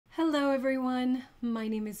Hello everyone, my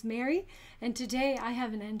name is Mary, and today I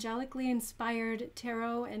have an angelically inspired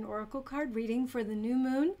tarot and oracle card reading for the new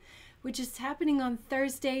moon, which is happening on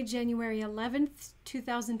Thursday, January 11th,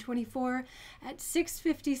 2024 at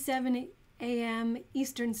 6:57 a.m.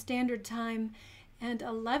 Eastern Standard Time and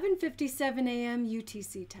 11:57 a.m.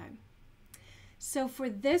 UTC time. So for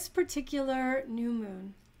this particular new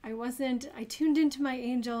moon, I tuned into my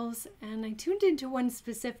angels, and I tuned into one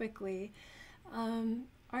specifically,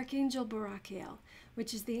 Archangel Barachiel,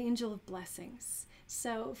 which is the angel of blessings.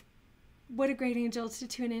 So what a great angel to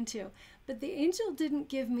tune into. But the angel didn't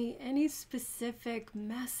give me any specific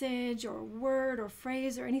message or word or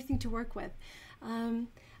phrase or anything to work with.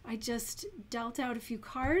 I just dealt out a few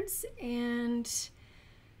cards and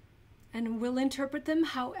we'll interpret them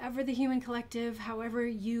however the human collective, however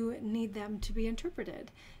you need them to be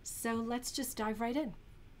interpreted. So let's just dive right in.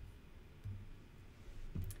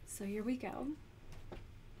 So here we go.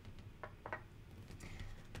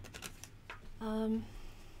 I'll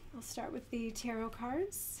start with the tarot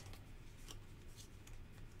cards.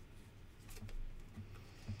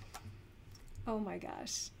 Oh my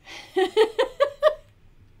gosh.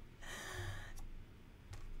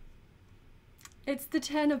 It's the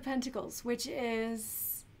Ten of Pentacles, which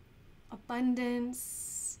is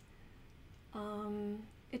abundance.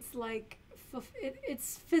 It's like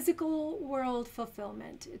it's physical world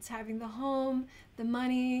fulfillment. It's having the home, the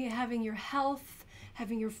money, having your health,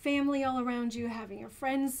 having your family all around you, having your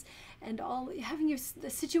friends, and having the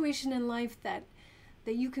situation in life that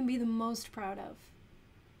you can be the most proud of.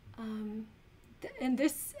 And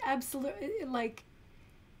this absolutely,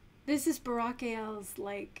 this is Barachiel's,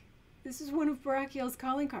 this is one of Barachiel's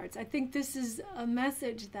calling cards. I think this is a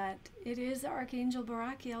message that it is Archangel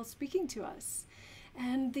Barachiel speaking to us.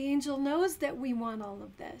 And the angel knows that we want all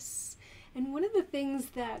of this. And one of the things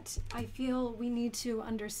that I feel we need to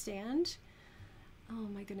understand, oh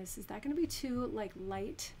my goodness, is that going to be too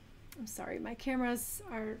light? I'm sorry, my cameras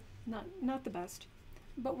are not the best,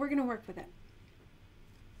 but we're going to work with it.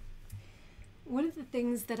 One of the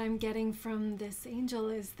things that I'm getting from this angel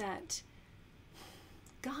is that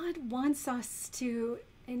God wants us to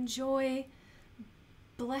enjoy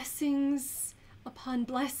blessings upon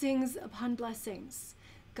blessings upon blessings.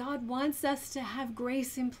 God wants us to have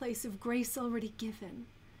grace in place of grace already given.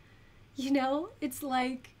 You know, it's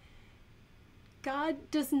like God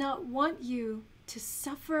does not want you to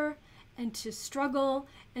suffer and to struggle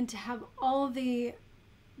and to have all the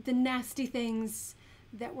nasty things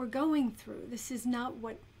that we're going through. This is not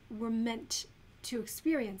what we're meant to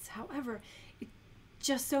experience. However, it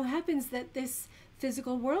just so happens that this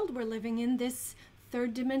physical world we're living in, this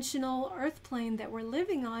third dimensional earth plane that we're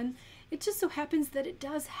living on, it just so happens that it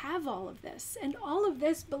does have all of this. And all of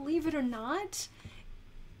this, believe it or not,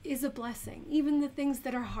 is a blessing. Even the things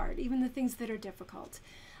that are hard, even the things that are difficult.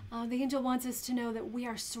 The angel wants us to know that we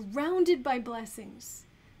are surrounded by blessings.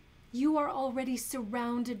 You are already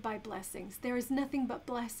surrounded by blessings. There is nothing but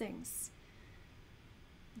blessings.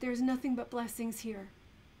 There's nothing but blessings here.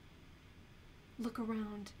 Look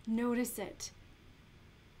around. Notice it.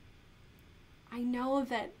 I know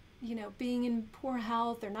that, being in poor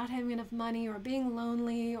health or not having enough money or being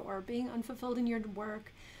lonely or being unfulfilled in your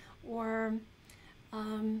work or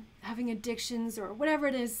having addictions or whatever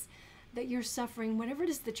it is that you're suffering, whatever it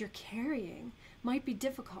is that you're carrying might be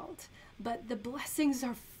difficult, but the blessings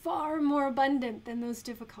are far more abundant than those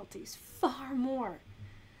difficulties, far more,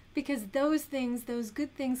 because those things, those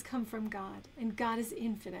good things come from God, and God is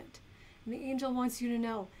infinite. And the angel wants you to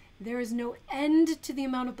know there is no end to the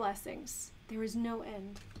amount of blessings. There is no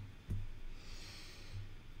end.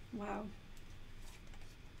 Wow.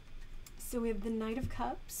 So we have the Knight of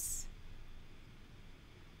Cups.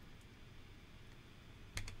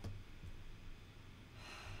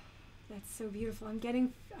 That's so beautiful. I'm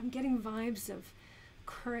getting vibes of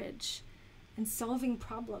courage and solving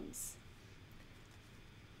problems.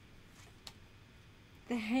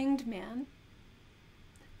 The Hanged Man.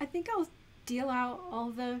 I think I'll deal out all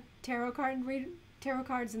the tarot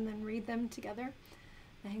cards and then read them together.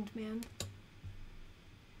 The Hanged Man.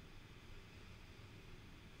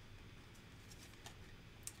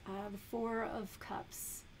 The Four of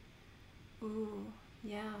Cups. Ooh,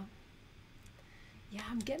 yeah. Yeah,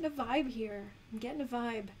 I'm getting a vibe here. I'm getting a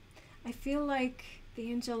vibe. I feel like the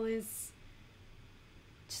angel is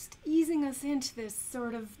just easing us into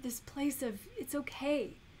this place of it's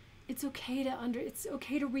okay. It's okay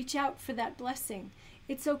to reach out for that blessing.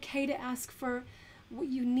 It's okay to ask for what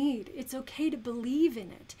you need. It's okay to believe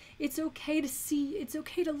in it. It's okay to see. It's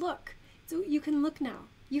okay to look. So you can look now.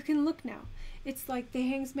 You can look now. It's like the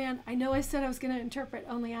Hanged Man. I know I said I was going to interpret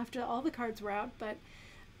only after all the cards were out, but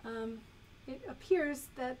it appears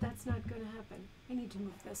that that's not going to happen. I need to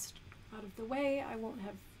move this out of the way. I won't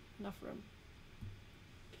have enough room.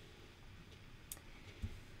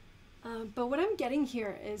 But what I'm getting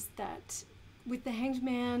here is that with the Hanged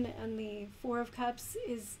Man and the Four of Cups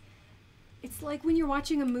is, it's like when you're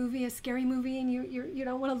watching a movie, a scary movie, and you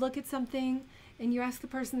don't want to look at something, and you ask the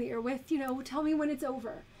person that you're with, tell me when it's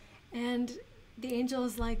over. And the angel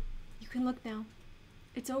is like, you can look now.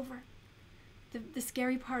 It's over. The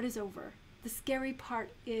scary part is over. The scary part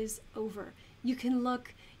is over. You can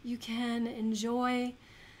look, you can enjoy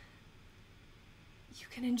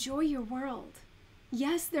your world.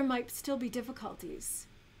 Yes, there might still be difficulties.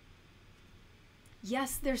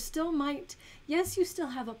 Yes, you still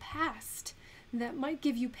have a past that might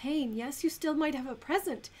give you pain. Yes, you still might have a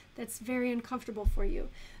present that's very uncomfortable for you.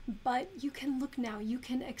 But you can look now. You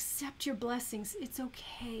can accept your blessings. It's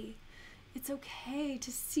okay. It's okay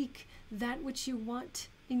to seek that which you want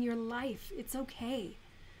in your life. It's okay.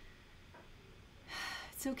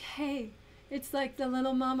 It's okay. It's like the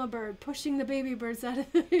little mama bird pushing the baby birds out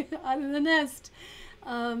of the nest.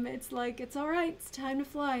 It's like, it's all right. It's time to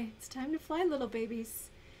fly. It's time to fly, little babies.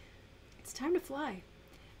 It's time to fly.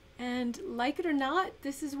 And like it or not,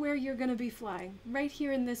 this is where you're going to be flying. Right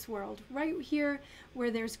here in this world. Right here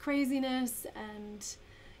where there's craziness and,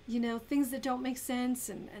 things that don't make sense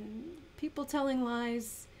and people telling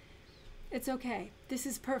lies. It's okay. This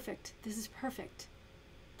is perfect. This is perfect.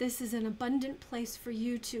 This is an abundant place for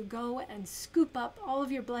you to go and scoop up all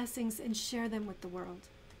of your blessings and share them with the world.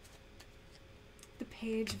 The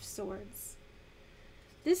Page of Swords.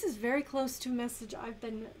 This is very close to a message I've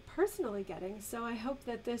been personally getting, so I hope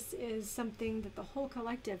that this is something that the whole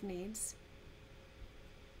collective needs.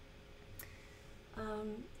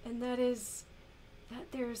 And that is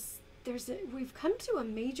that we've come to a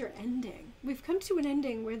major ending. We've come to an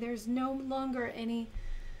ending where there's no longer any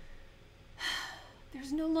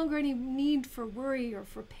need for worry or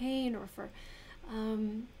for pain or for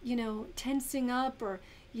tensing up or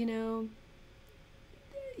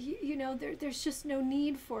there's just no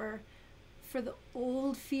need for the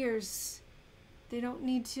old fears. You don't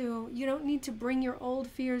need to bring your old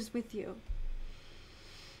fears with you.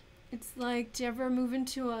 It's like, do you ever move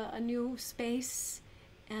into a new space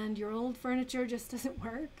and your old furniture just doesn't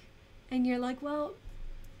work? And you're like, well,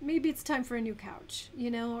 maybe it's time for a new couch,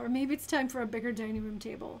 or maybe it's time for a bigger dining room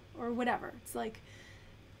table or whatever. It's like,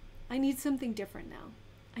 I need something different now.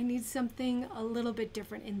 I need something a little bit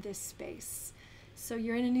different in this space. So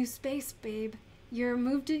you're in a new space, babe. You're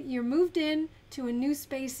moved in to a new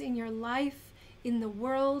space in your life, in the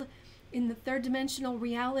world, in the third dimensional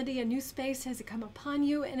reality. A new space has come upon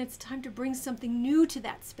you, and it's time to bring something new to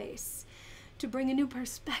that space, to bring a new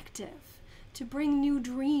perspective, to bring new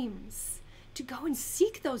dreams, to go and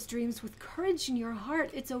seek those dreams with courage in your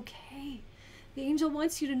heart. It's okay. The angel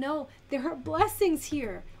wants you to know there are blessings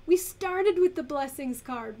here. We started with the blessings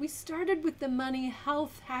card. We started with the money,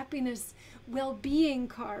 health, happiness, well-being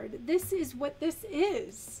card. This is what this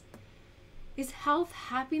is health,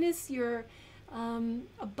 happiness, your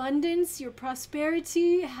abundance, your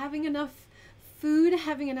prosperity, having enough food,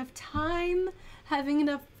 having enough time, having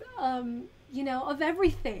enough, of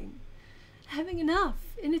everything. Having enough.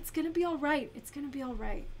 And it's going to be all right. It's going to be all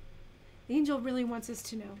right. The angel really wants us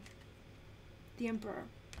to know. The Emperor.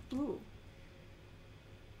 Ooh.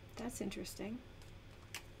 That's interesting.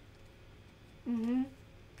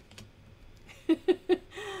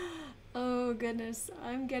 Oh, goodness.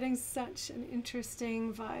 I'm getting such an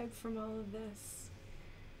interesting vibe from all of this.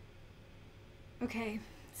 Okay.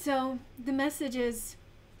 So the message is,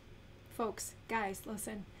 folks, guys,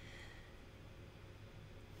 listen.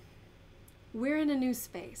 We're in a new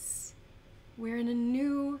space. We're in a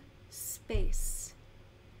new space.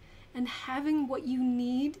 And having what you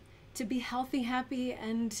need to be healthy, happy,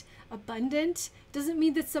 and abundant doesn't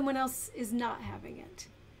mean that someone else is not having it.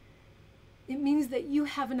 It means that you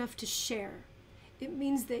have enough to share. It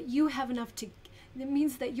means that you have enough to, it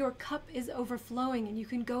means that your cup is overflowing and you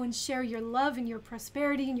can go and share your love and your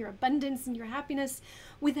prosperity and your abundance and your happiness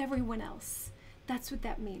with everyone else. That's what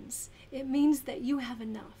that means. It means that you have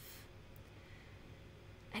enough.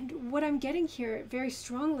 And what I'm getting here very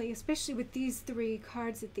strongly, especially with these three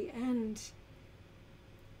cards at the end,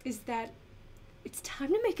 is that it's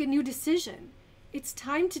time to make a new decision. It's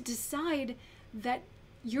time to decide that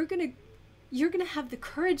you're gonna have the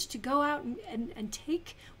courage to go out and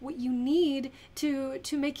take what you need to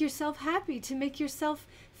make yourself happy, to make yourself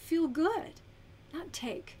feel good. Not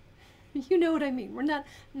take. You know what I mean. We're not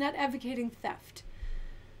advocating theft.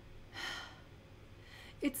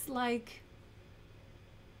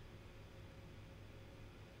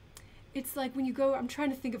 it's like when you go, I'm trying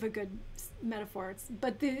to think of a good metaphor,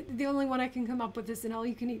 but the only one I can come up with is an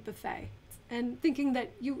all-you-can-eat buffet. And thinking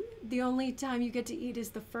that the only time you get to eat is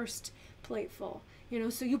the first plateful,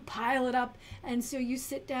 so you pile it up, and so you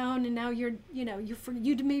sit down, and now you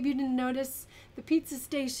maybe you didn't notice the pizza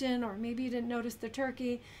station, or maybe you didn't notice the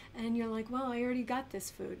turkey, and you're like, well, I already got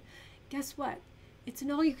this food. Guess what? It's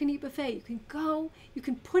an all-you-can-eat buffet. You can go, you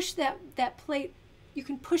can push that plate, you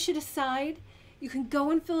can push it aside, you can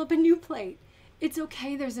go and fill up a new plate. It's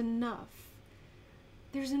okay, there's enough.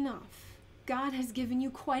 There's enough. God has given you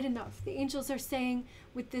quite enough. The angels are saying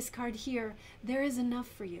with this card here, there is enough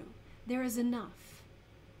for you. There is enough.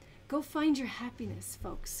 Go find your happiness,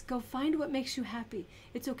 folks. Go find what makes you happy.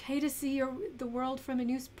 It's okay to see the world from a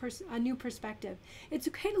new perspective. It's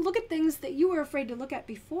okay to look at things that you were afraid to look at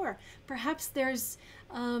before. Perhaps there's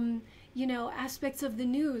aspects of the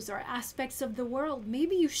news or aspects of the world.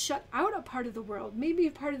 Maybe you shut out a part of the world. Maybe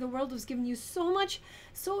a part of the world was giving you so much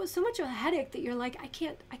of a headache that you're like, I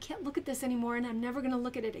can't look at this anymore, and I'm never going to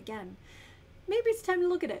look at it again. Maybe it's time to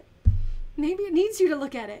look at it. Maybe it needs you to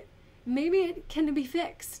look at it. Maybe it can be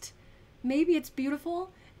fixed. Maybe it's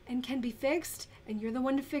beautiful and can be fixed, and you're the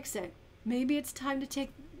one to fix it. Maybe it's time to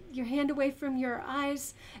take your hand away from your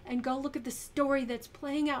eyes and go look at the story that's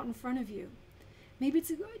playing out in front of you. Maybe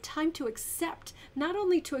it's time to accept, not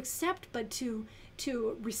only to accept, but to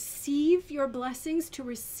receive your blessings, to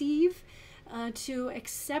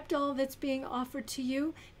accept all that's being offered to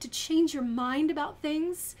you, to change your mind about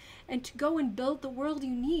things, and to go and build the world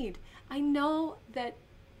you need. I know that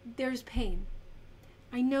there's pain.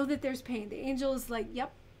 I know that there's pain. The angel is like,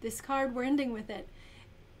 yep, this card, we're ending with it,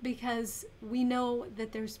 because we know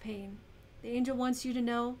that there's pain. The angel wants you to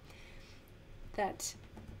know that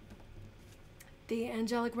the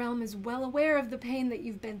angelic realm is well aware of the pain that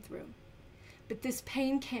you've been through, but this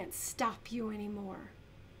pain can't stop you anymore.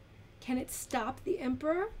 Can it stop the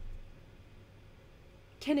emperor?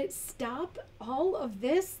 Can it stop all of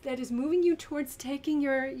this that is moving you towards taking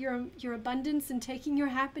your abundance and taking your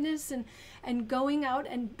happiness and going out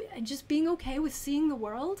and just being okay with seeing the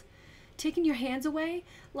world? Taking your hands away?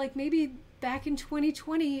 Like maybe back in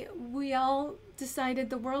 2020, we all decided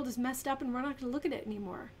the world is messed up and we're not going to look at it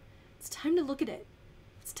anymore. It's time to look at it.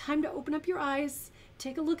 It's time to open up your eyes,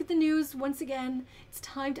 take a look at the news once again. It's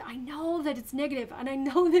time to, I know that it's negative and I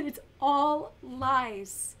know that it's all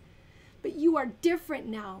lies. But you are different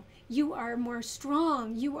now. You are more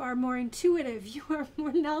strong. You are more intuitive. You are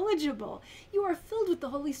more knowledgeable. You are filled with the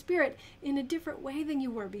Holy Spirit in a different way than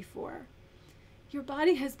you were before. Your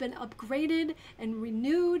body has been upgraded and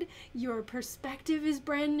renewed. Your perspective is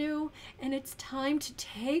brand new, and it's time to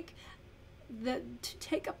take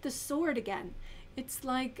up the sword again. It's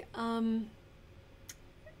like in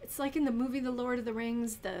the movie The Lord of the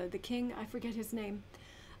Rings, the king, I forget his name.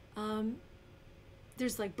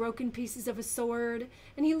 There's like broken pieces of a sword,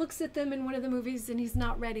 and he looks at them in one of the movies, and he's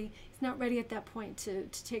not ready. He's not ready at that point to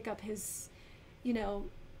take up his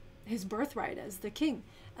birthright as the king.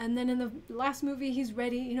 And then in the last movie, he's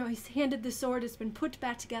ready. He's handed the sword, it's been put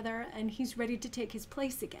back together, and he's ready to take his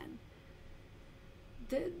place again.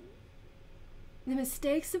 The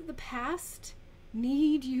mistakes of the past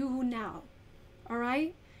need you now, all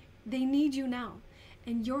right? They need you now.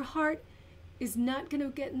 And your heart is not going to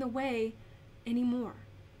get in the way anymore.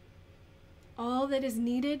 All that is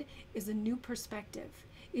needed is a new perspective,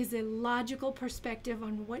 is a logical perspective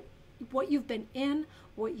on what you've been in,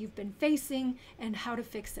 what you've been facing, and how to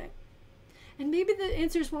fix it. And maybe the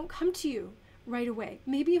answers won't come to you right away.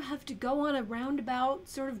 Maybe you have to go on a roundabout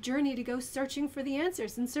sort of journey to go searching for the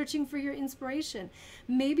answers and searching for your inspiration.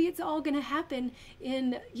 Maybe it's all going to happen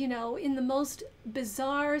in the most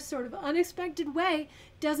bizarre, sort of unexpected way.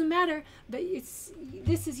 Doesn't matter, but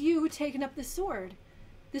this is you taking up the sword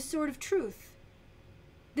of truth.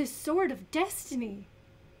 This sword of destiny,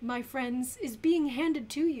 my friends, is being handed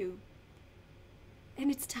to you.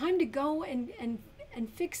 And it's time to go and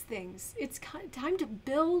fix things. It's time to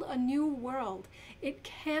build a new world. It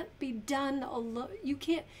can't be done alone.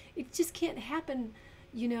 It just can't happen,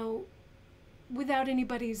 without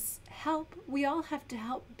anybody's help. We all have to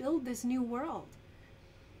help build this new world.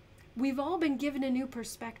 We've all been given a new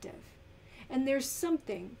perspective. And there's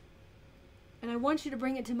something, and I want you to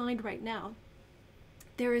bring it to mind right now.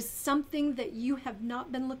 There is something that you have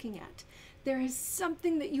not been looking at. There is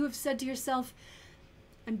something that you have said to yourself,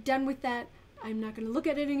 I'm done with that. I'm not going to look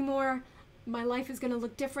at it anymore. My life is going to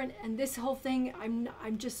look different. And this whole thing, I'm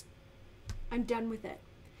done with it.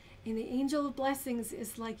 And the angel of blessings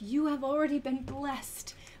is like, you have already been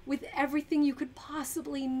blessed with everything you could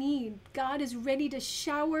possibly need. God is ready to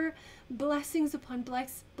shower blessings upon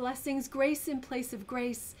blessings, grace in place of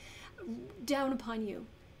grace, down upon you.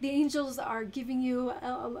 The angels are giving you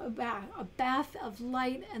a bath of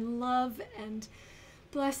light and love and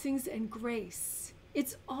blessings and grace.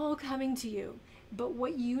 It's all coming to you. But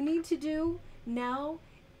what you need to do now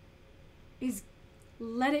is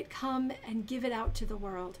let it come and give it out to the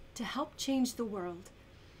world, to help change the world.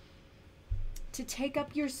 To take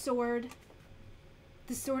up your sword,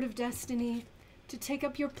 the sword of destiny, to take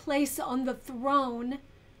up your place on the throne,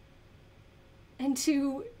 and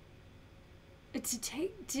to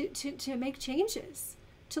make changes,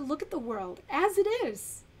 to look at the world as it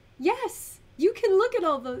is. Yes, you can look at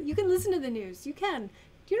you can listen to the news. You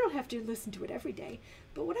don't have to listen to it every day.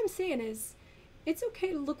 But what I'm saying is, it's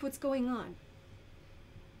okay to look what's going on.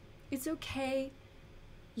 It's okay.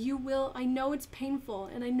 I know it's painful,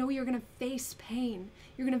 and I know you're going to face pain.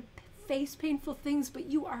 You're going to face painful things, but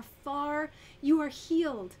you are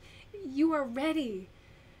healed. You are ready.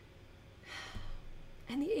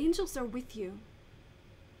 And the angels are with you.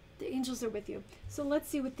 The angels are with you. So let's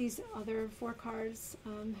see what these other 4 cards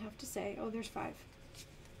have to say. Oh, there's 5.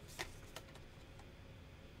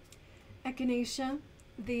 Echinacea.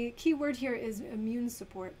 The key word here is immune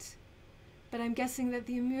support. But I'm guessing that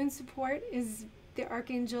the immune support is the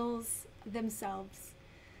archangels themselves.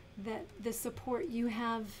 That the support you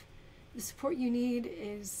have, the support you need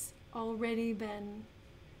is already been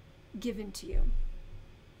given to you.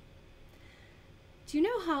 Do you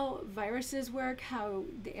know how viruses work? How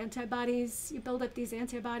the antibodies, you build up these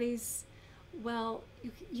antibodies? Well,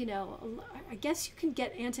 you know, I guess you can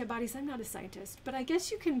get antibodies. I'm not a scientist, but I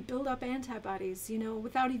guess you can build up antibodies, you know,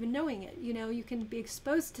 without even knowing it. You know, you can be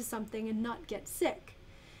exposed to something and not get sick.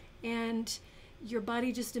 And your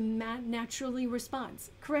body just naturally responds.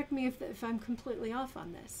 Correct me if I'm completely off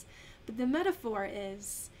on this. But the metaphor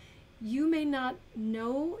is, you may not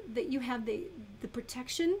know that you have the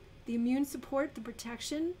protection, the immune support, the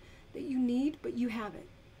protection that you need, but you have it.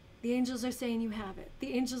 The angels are saying you have it.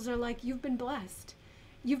 The angels are like, you've been blessed.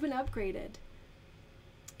 You've been upgraded.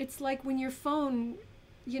 It's like when your phone,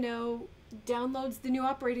 you know, downloads the new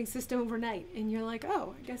operating system overnight, and you're like,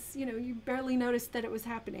 oh, I guess, you know, you barely noticed that it was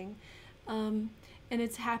happening. And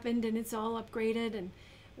it's happened, and it's all upgraded, and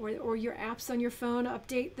or your apps on your phone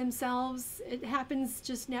update themselves. It happens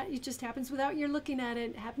it just happens without your looking at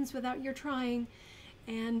it. It happens without your trying.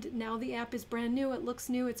 And now the app is brand new. It looks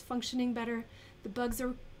new. It's functioning better. The bugs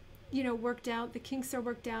are, you know, worked out. The kinks are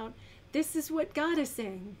worked out. This is what God is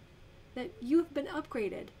saying, that you have been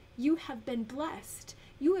upgraded. You have been blessed.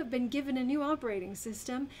 You have been given a new operating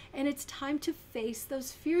system, and it's time to face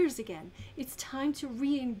those fears again. It's time to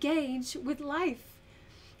re-engage with life.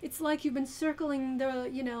 It's like you've been circling the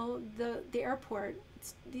airport.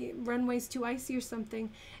 The runway's too icy or something,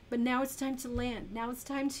 but now it's time to land. Now it's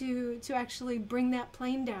time to actually bring that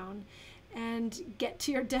plane down and get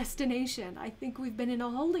to your destination. I think we've been in a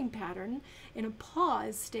holding pattern, in a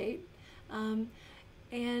pause state,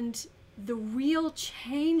 and the real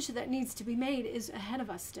change that needs to be made is ahead of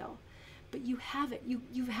us still. But you have it.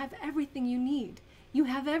 You have everything you need. You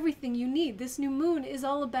have everything you need. This new moon is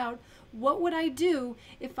all about, what would I do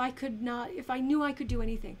if I knew I could do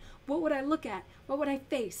anything? What would I look at? What would I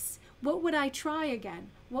face? What would I try again?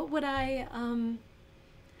 What would I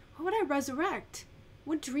resurrect?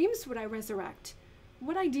 What dreams would I resurrect?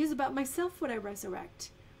 What ideas about myself would I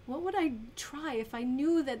resurrect? What would I try if I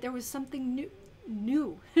knew that there was something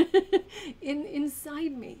new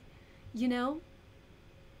inside me, you know?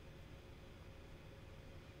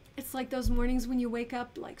 It's like those mornings when you wake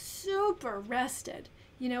up like super rested.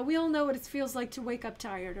 You know, we all know what it feels like to wake up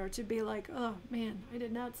tired, or to be like, oh man, I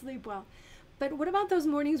did not sleep well. But what about those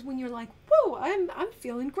mornings when you're like, whoa, I'm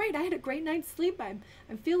feeling great. I had a great night's sleep. I'm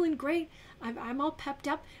feeling great. I'm all pepped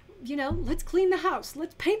up. You know, let's clean the house.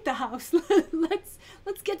 Let's paint the house.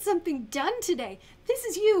 let's get something done today. This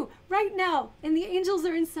is you right now, and the angels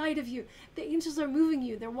are inside of you. The angels are moving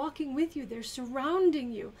you. They're walking with you. They're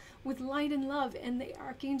surrounding you with light and love. And the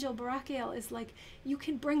Archangel Barachiel is like, you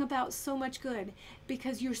can bring about so much good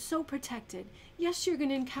because you're so protected. Yes, you're going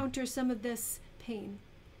to encounter some of this pain.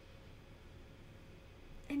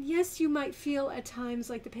 And yes, you might feel at times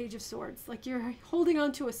like the Page of Swords, like you're holding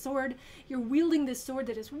on to a sword, you're wielding this sword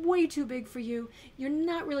that is way too big for you, you're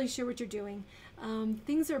not really sure what you're doing.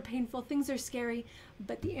 Things are painful, things are scary,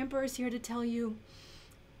 but the Emperor is here to tell you,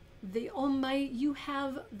 the Almighty, you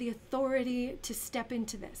have the authority to step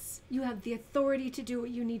into this. You have the authority to do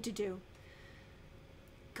what you need to do.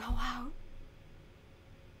 Go out.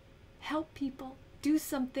 Help people. Do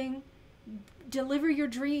something. Deliver your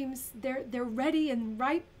dreams. They're ready and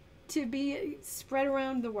ripe to be spread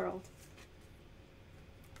around the world.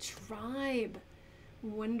 Tribe.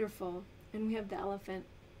 Wonderful. And we have the elephant.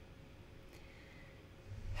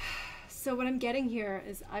 So what I'm getting here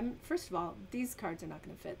is, first of all, these cards are not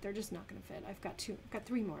going to fit. They're just not going to fit. I've got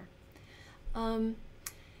three more.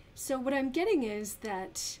 So what I'm getting is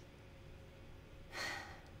that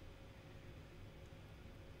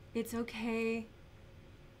it's okay.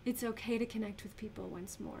 It's okay to connect with people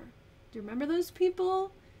once more. Do you remember those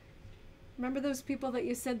people? Remember those people that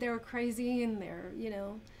you said they were crazy and they're,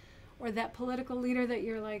 or that political leader that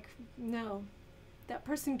you're like, no, that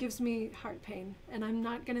person gives me heart pain and I'm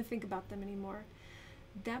not going to think about them anymore.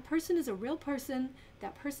 That person is a real person.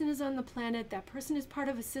 That person is on the planet. That person is part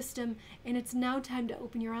of a system. And it's now time to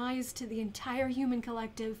open your eyes to the entire human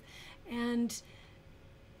collective and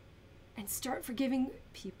start forgiving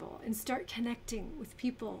people and start connecting with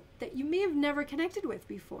people that you may have never connected with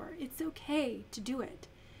before. It's okay to do it.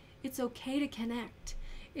 It's okay to connect.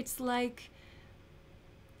 It's like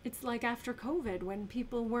after COVID when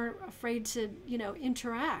people weren't afraid to,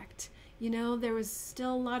 interact. There was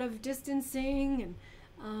still a lot of distancing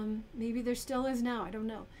and maybe there still is now, I don't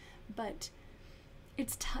know. But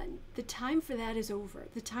it's time. The time for that is over.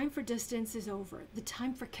 The time for distance is over. The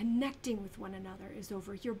time for connecting with one another is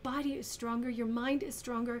over. Your body is stronger. Your mind is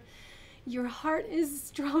stronger. Your heart is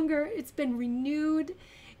stronger. It's been renewed.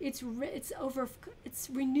 It's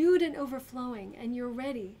renewed and overflowing, and you're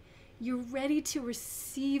ready. You're ready to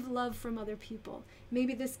receive love from other people.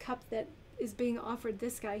 Maybe this cup that is being offered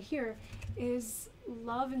this guy here is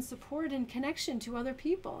love and support and connection to other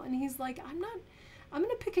people. And he's like, I'm going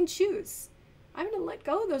to pick and choose. I'm going to let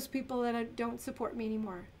go of those people that don't support me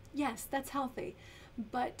anymore. Yes, that's healthy.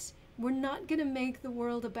 But we're not going to make the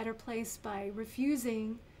world a better place by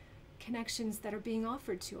refusing connections that are being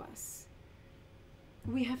offered to us.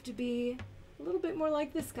 We have to be a little bit more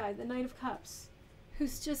like this guy, the Knight of Cups,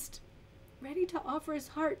 who's just ready to offer his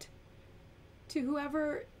heart to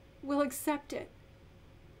whoever will accept it.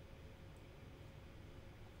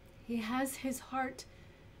 He has his heart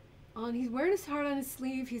on, he's wearing his heart on his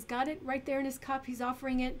sleeve. He's got it right there in his cup. He's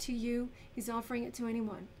offering it to you. He's offering it to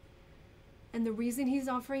anyone. And the reason he's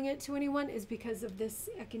offering it to anyone is because of this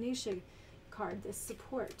echinacea card, this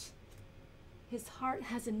support. His heart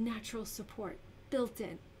has a natural support built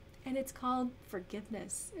in. And it's called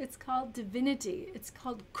forgiveness. It's called divinity. It's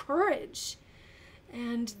called courage.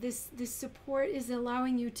 And this support is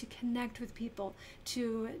allowing you to connect with people,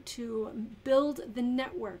 to build the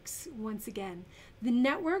networks once again. The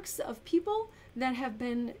networks of people that have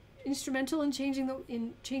been instrumental in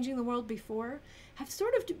changing the world before have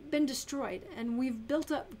sort of been destroyed, and we've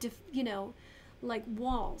built up, like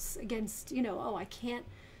walls against, oh, I can't.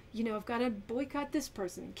 I've got to boycott this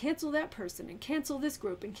person and cancel that person and cancel this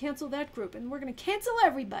group and cancel that group and we're going to cancel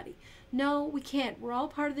everybody. No, we can't. We're all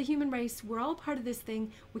part of the human race. We're all part of this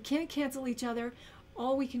thing. We can't cancel each other.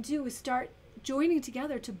 All we can do is start joining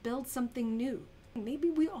together to build something new. Maybe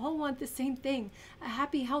we all want the same thing, a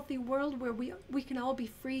happy, healthy world where we can all be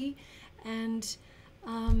free and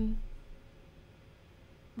where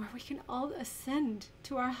we can all ascend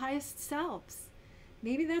to our highest selves.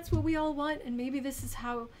 Maybe that's what we all want, and maybe this is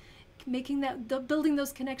how building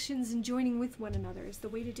those connections and joining with one another is the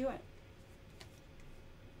way to do it.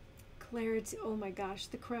 Clarity, oh my gosh,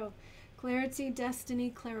 the crow. Clarity, destiny,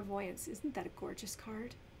 clairvoyance. Isn't that a gorgeous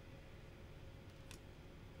card?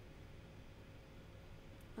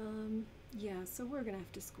 Yeah, so we're gonna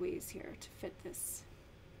have to squeeze here to fit these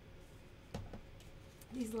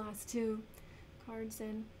last two cards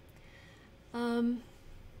in.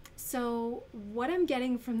 So what I'm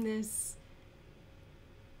getting from this,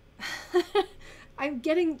 I'm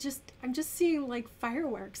just seeing like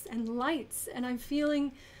fireworks and lights, and I'm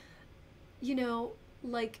feeling,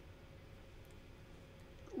 like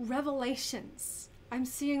revelations. I'm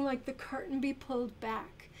seeing like the curtain be pulled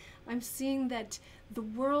back. I'm seeing that the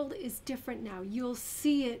world is different now. You'll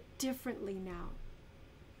see it differently now.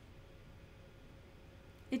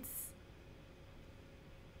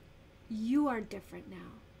 You are different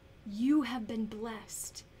now. You have been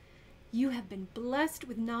blessed. You have been blessed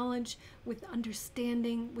with knowledge, with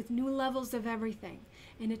understanding, with new levels of everything.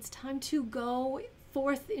 And it's time to go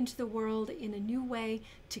forth into the world in a new way,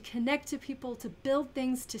 to connect to people, to build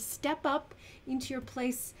things, to step up into your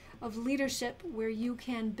place of leadership where you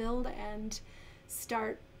can build and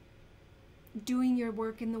start doing your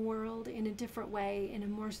work in the world in a different way, in a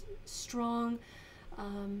more strong,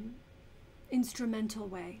 instrumental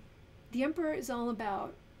way. The Emperor is all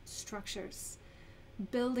about structures,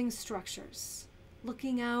 building structures,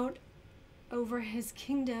 looking out over his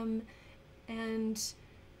kingdom and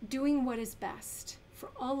doing what is best for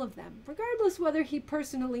all of them, regardless whether he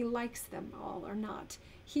personally likes them all or not.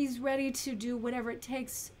 He's ready to do whatever it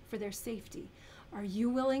takes for their safety. Are you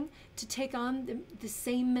willing to take on the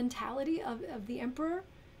same mentality of the emperor?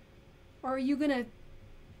 Or are you going to,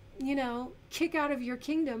 you know, kick out of your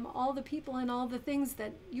kingdom all the people and all the things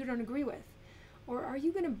that you don't agree with? Or are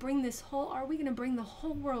you going to bring are we going to bring the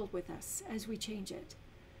whole world with us as we change it?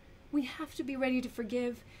 We have to be ready to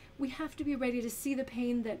forgive. We have to be ready to see the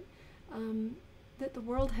pain that that the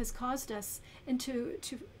world has caused us, and to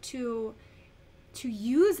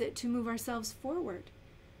use it to move ourselves forward,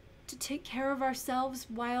 to take care of ourselves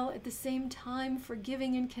while at the same time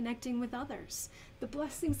forgiving and connecting with others. The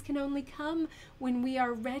blessings can only come when we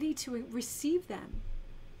are ready to receive them.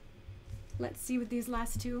 Let's see what these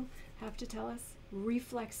last two have to tell us.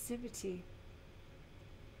 Reflexivity.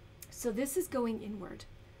 So this is going inward.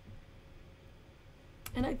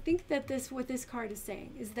 And I think that what this card is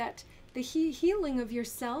saying is that the healing of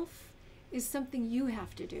yourself is something you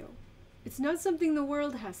have to do. It's not something the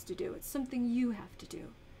world has to do. It's something you have to do.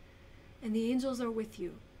 And the angels are with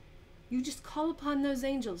you. You just call upon those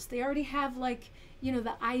angels. They already have, like, you know,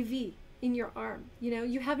 the IV in your arm. You know,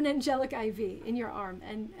 you have an angelic IV in your arm.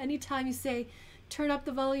 And anytime you say, turn up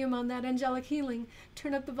the volume on that angelic healing,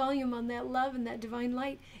 turn up the volume on that love and that divine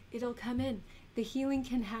light, it'll come in. The healing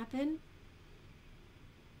can happen,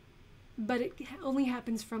 but it only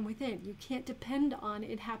happens from within. You can't depend on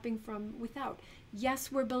it happening from without.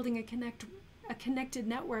 Yes, we're building a connected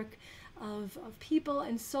network of people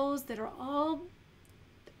and souls that are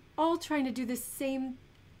all trying to do the same,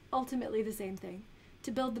 ultimately the same thing,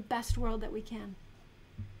 to build the best world that we can.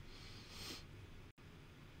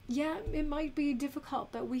 Yeah, it might be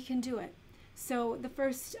difficult, but we can do it. So the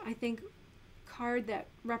first, I think, card that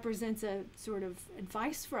represents a sort of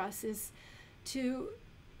advice for us is to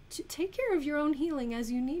take care of your own healing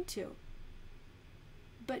as you need to.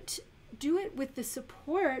 But do it with the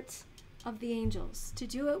support of the angels, to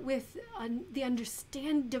do it with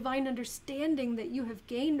the divine understanding that you have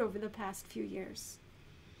gained over the past few years.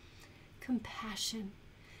 Compassion.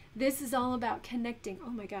 This is all about connecting. Oh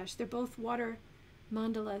my gosh, they're both water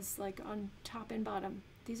mandalas, like on top and bottom.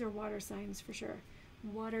 These are water signs for sure.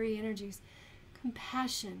 Watery energies.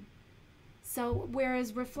 Compassion. So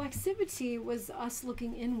whereas reflexivity was us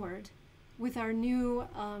looking inward with our new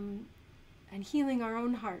and healing our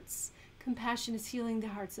own hearts, compassion is healing the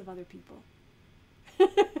hearts of other people.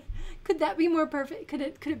 Could that be more perfect? Could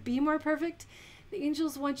it be more perfect? The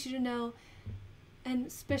angels want you to know, and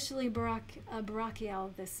especially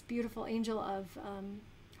Barachiel, this beautiful angel of,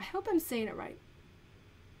 I hope I'm saying it right.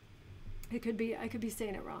 I could be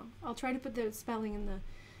saying it wrong. I'll try to put the spelling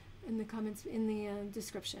in the comments, in the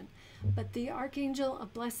description. But the Archangel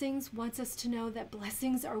of Blessings wants us to know that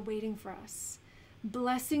blessings are waiting for us.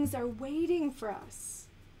 Blessings are waiting for us.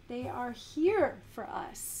 They are here for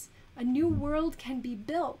us. A new world can be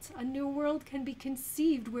built. A new world can be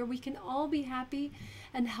conceived where we can all be happy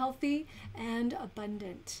and healthy and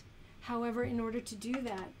abundant. However, in order to do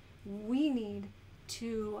that, we need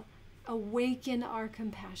to awaken our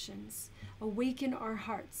compassions, awaken our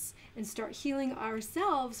hearts, and start healing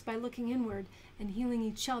ourselves by looking inward and healing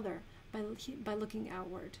each other by looking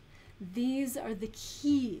outward. These are the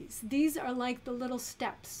keys. These are like the little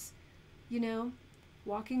steps, you know,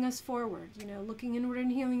 walking us forward, you know, looking inward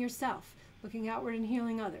and healing yourself, looking outward and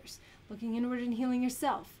healing others, looking inward and healing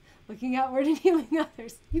yourself, looking outward and healing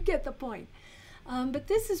others. You get the point. But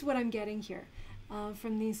this is what I'm getting here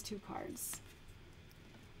from these two cards.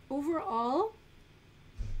 Overall,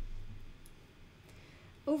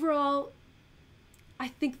 I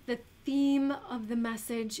think the theme of the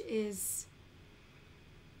message is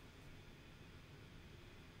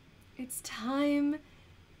it's time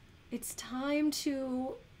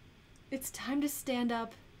to stand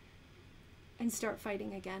up and start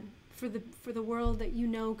fighting again for the world that you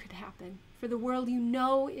know could happen, for the world you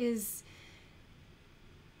know is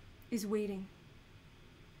waiting.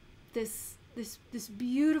 This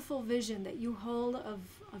beautiful vision that you hold of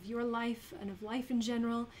your life and of life in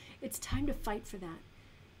general, it's time to fight for that.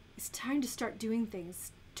 It's time to start doing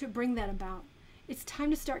things to bring that about. It's time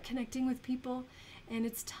to start connecting with people, and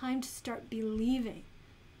it's time to start believing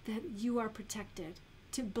that you are protected,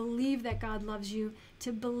 to believe that God loves you,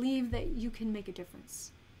 to believe that you can make a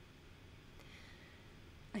difference.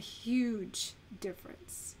 A huge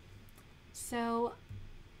difference. So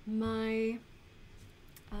my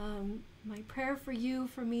prayer for you,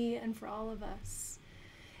 for me, and for all of us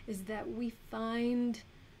is that we find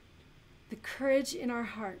the courage in our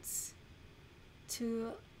hearts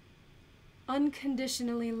to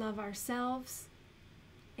unconditionally love ourselves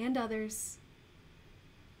and others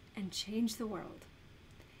and change the world.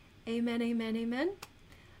 Amen, amen, amen.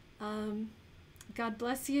 God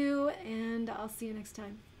bless you, and I'll see you next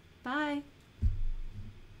time. Bye.